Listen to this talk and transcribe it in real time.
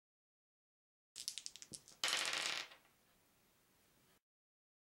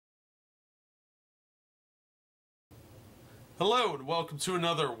Hello and welcome to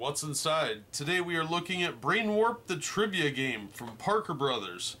another What's Inside. Today we are looking at Brain Warp, the trivia game from Parker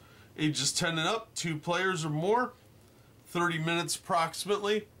Brothers. Ages 10 and up, 2 players or more, 30 minutes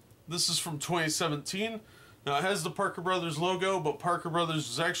approximately. This is from 2017. Now it has the Parker Brothers logo, but Parker Brothers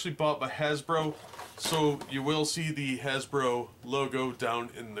was actually bought by Hasbro, so you will see the Hasbro logo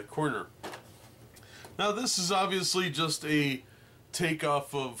down in the corner. Now this is obviously just a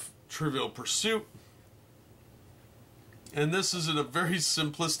takeoff of Trivial Pursuit. And this is in a very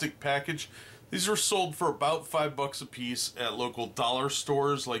simplistic package. These are sold for about $5 a piece at local dollar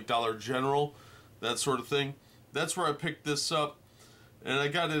stores like Dollar General, that sort of thing. That's where I picked this up, and I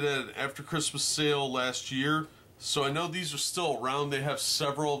got it at an after Christmas sale last year. So I know these are still around. They have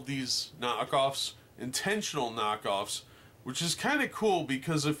several of these knockoffs, intentional knockoffs, which is kind of cool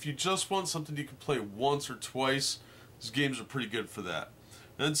because if you just want something you can play once or twice, these games are pretty good for that.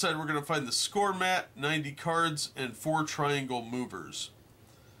 Inside we're going to find the score mat, 90 cards, and 4 triangle movers.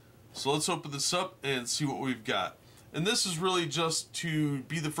 So let's open this up and see what we've got. And this is really just to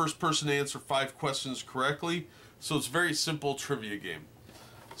be the first person to answer 5 questions correctly. So it's a very simple trivia game.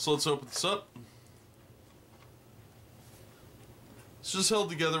 So let's open this up. It's just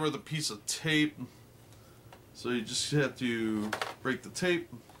held together with a piece of tape. So you just have to break the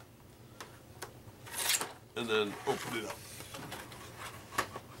tape and then open it up.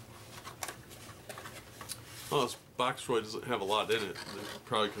 Oh, this box really doesn't have a lot in it. They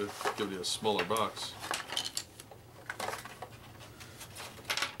probably could have given you a smaller box.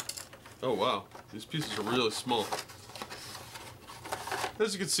 Oh wow, these pieces are really small.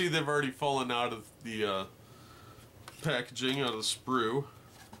 As you can see, they've already fallen out of the packaging, out of the sprue.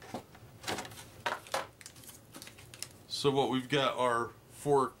 So what we've got are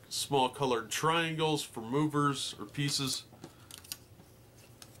 4 small colored triangles for movers or pieces.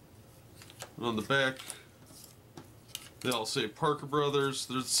 And on the back, they all say Parker Brothers.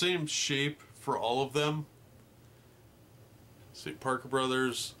 They're the same shape for all of them. Say Parker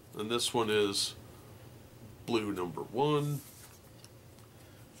Brothers, and this one is blue number 1,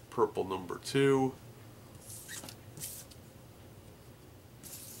 purple number 2,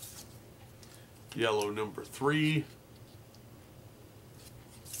 yellow number 3,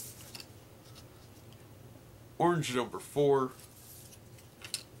 orange number 4.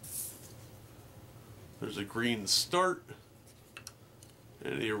 There's a green start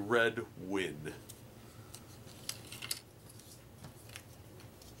and a red win.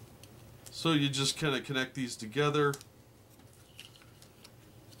 So you just kind of connect these together.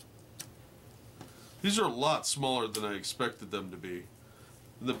 These are a lot smaller than I expected them to be.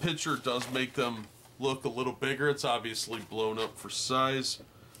 And the picture does make them look a little bigger. It's obviously blown up for size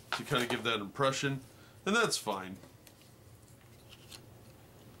to kind of give that impression, and that's fine.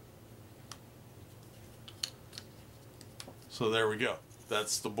 So there we go.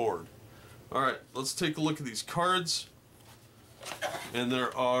 That's the board. Alright, let's take a look at these cards. And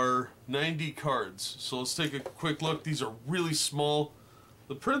there are 90 cards. So let's take a quick look. These are really small.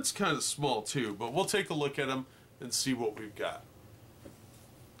 The print's kind of small too, but we'll take a look at them and see what we've got.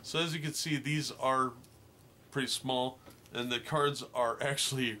 So as you can see, these are pretty small, and the cards are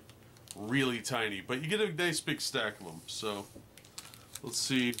actually really tiny, but you get a nice big stack of them. So let's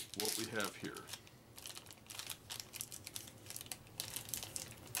see what we have here.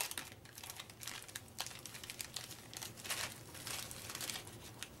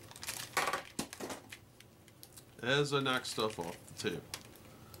 As I knock stuff off the table.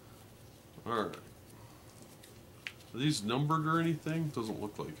 Alright. Are these numbered or anything? Doesn't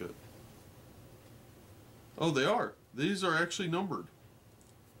look like it. Oh, they are. These are actually numbered.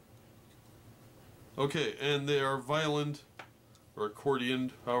 Okay, and they are violined, or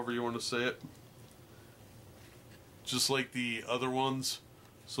accordioned, however you want to say it. Just like the other ones.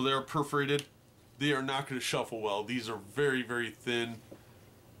 So they are perforated. They are not going to shuffle well. These are very, very thin,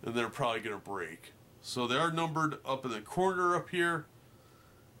 and they're probably going to break. So they are numbered up in the corner up here,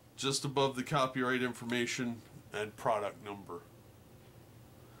 just above the copyright information and product number.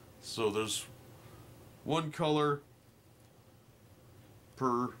 So there's 1 color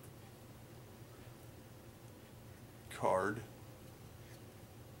per card.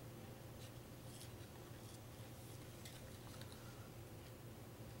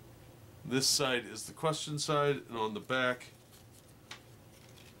 This side is the question side, and on the back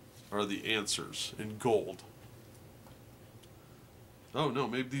are the answers in gold. Oh no,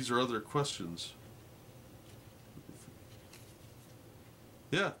 maybe these are other questions.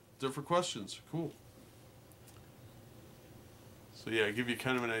 Yeah, different questions. Cool. So yeah, give you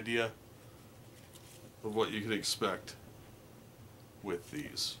kind of an idea of what you can expect with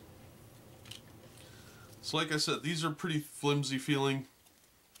these. So like I said, these are pretty flimsy feeling.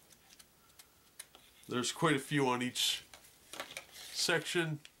 There's quite a few on each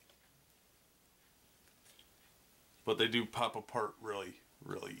section, but they do pop apart really,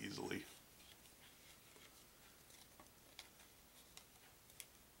 really easily.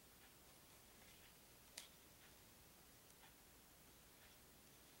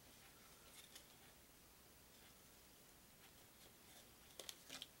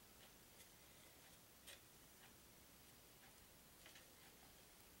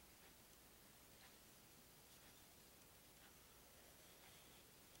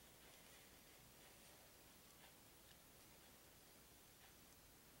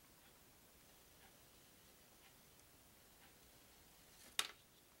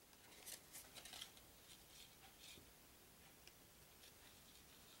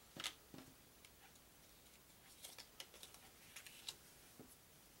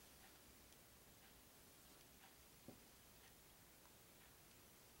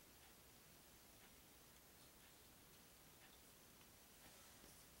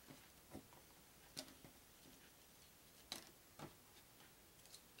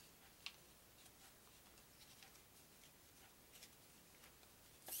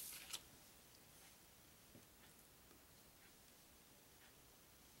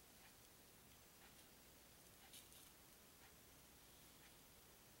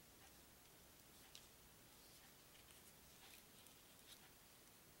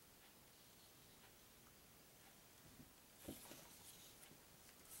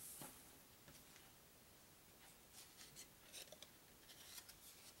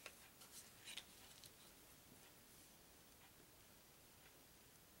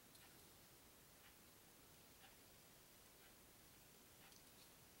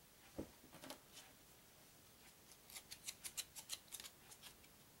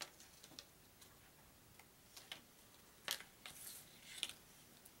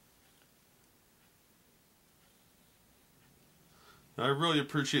 I really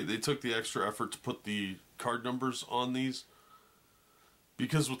appreciate they took the extra effort to put the card numbers on these,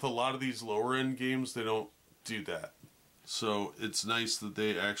 because with a lot of these lower end games they don't do that. So it's nice that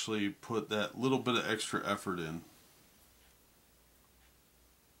they actually put that little bit of extra effort in.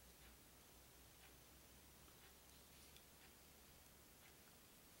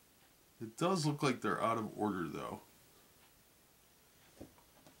 It does look like they're out of order though.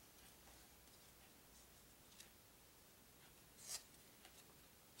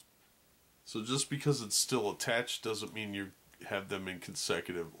 So just because it's still attached doesn't mean you have them in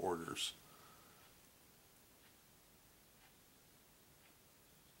consecutive orders.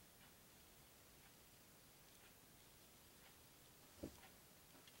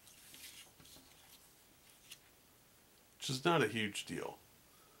 Which is not a huge deal.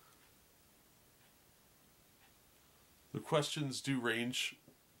 The questions do range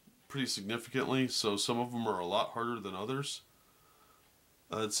pretty significantly, so some of them are a lot harder than others.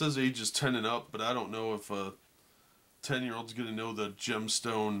 It says ages 10 and up, but I don't know if a 10-year-old's going to know the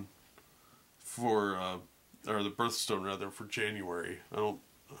gemstone for, or the birthstone rather, for January. I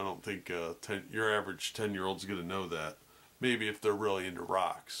don't think your average 10-year-old's going to know that. Maybe if they're really into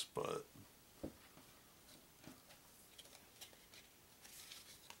rocks, but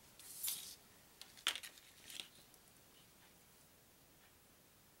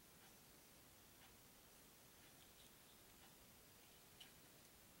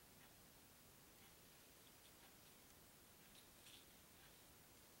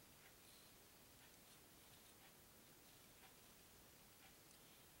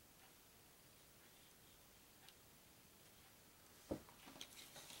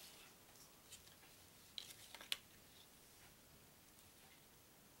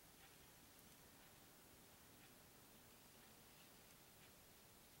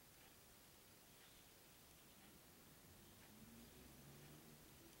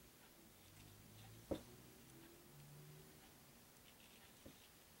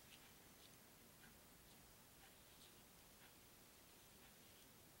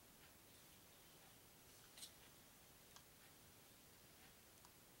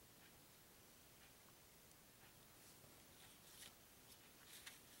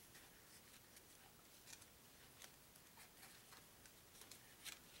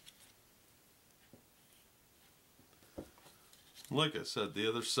like I said, the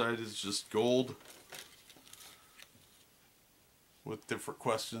other side is just gold with different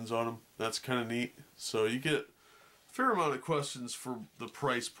questions on them. That's kind of neat. So you get a fair amount of questions for the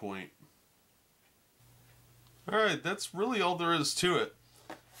price point. Alright, that's really all there is to it.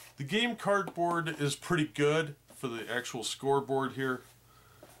 The game cardboard is pretty good for the actual scoreboard here.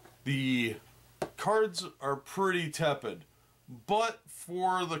 The cards are pretty tepid, but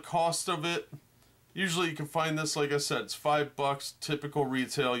for the cost of it, usually you can find this, like I said, it's $5, typical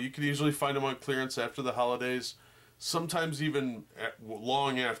retail. You can usually find them on clearance after the holidays, sometimes even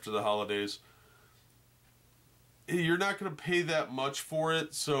long after the holidays. You're not going to pay that much for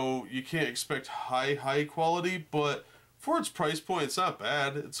it, so you can't expect high quality, but for its price point, it's not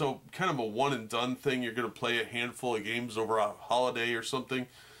bad. It's kind of a one and done thing. You're going to play a handful of games over a holiday or something.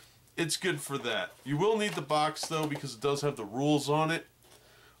 It's good for that. You will need the box, though, because it does have the rules on it.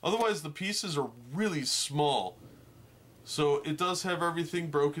 Otherwise, the pieces are really small. So it does have everything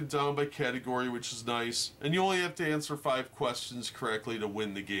broken down by category, which is nice. And you only have to answer 5 questions correctly to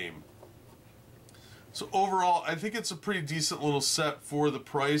win the game. So overall, I think it's a pretty decent little set for the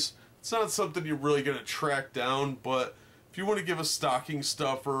price. It's not something you're really going to track down, but if you want to give a stocking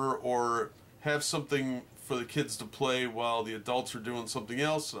stuffer or have something for the kids to play while the adults are doing something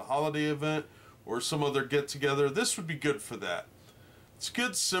else, a holiday event or some other get-together, this would be good for that. It's a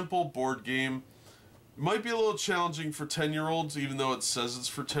good, simple board game. It might be a little challenging for 10-year-olds, even though it says it's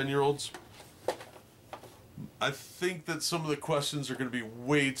for 10-year-olds. I think that some of the questions are going to be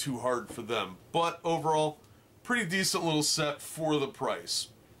way too hard for them. But overall, pretty decent little set for the price.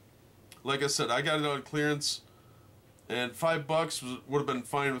 Like I said, I got it on clearance, and $5 would have been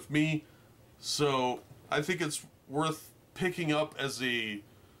fine with me. So I think it's worth picking up as a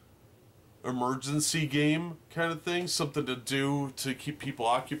emergency game kind of thing, something to do to keep people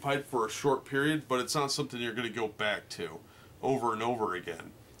occupied for a short period, but it's not something you're going to go back to over and over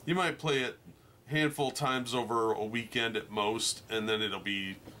again. You might play it a handful of times over a weekend at most, and then it'll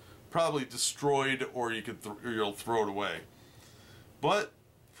be probably destroyed, or you'll throw it away. But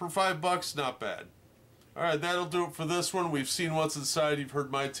for $5, not bad. Alright, that'll do it for this one. We've seen what's inside. You've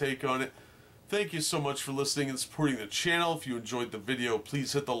heard my take on it. Thank you so much for listening and supporting the channel. If you enjoyed the video,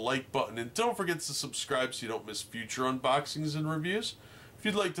 please hit the like button. And don't forget to subscribe so you don't miss future unboxings and reviews. If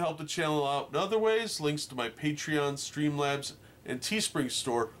you'd like to help the channel out in other ways, links to my Patreon, Streamlabs, and Teespring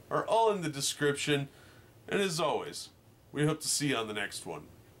store are all in the description. And as always, we hope to see you on the next one.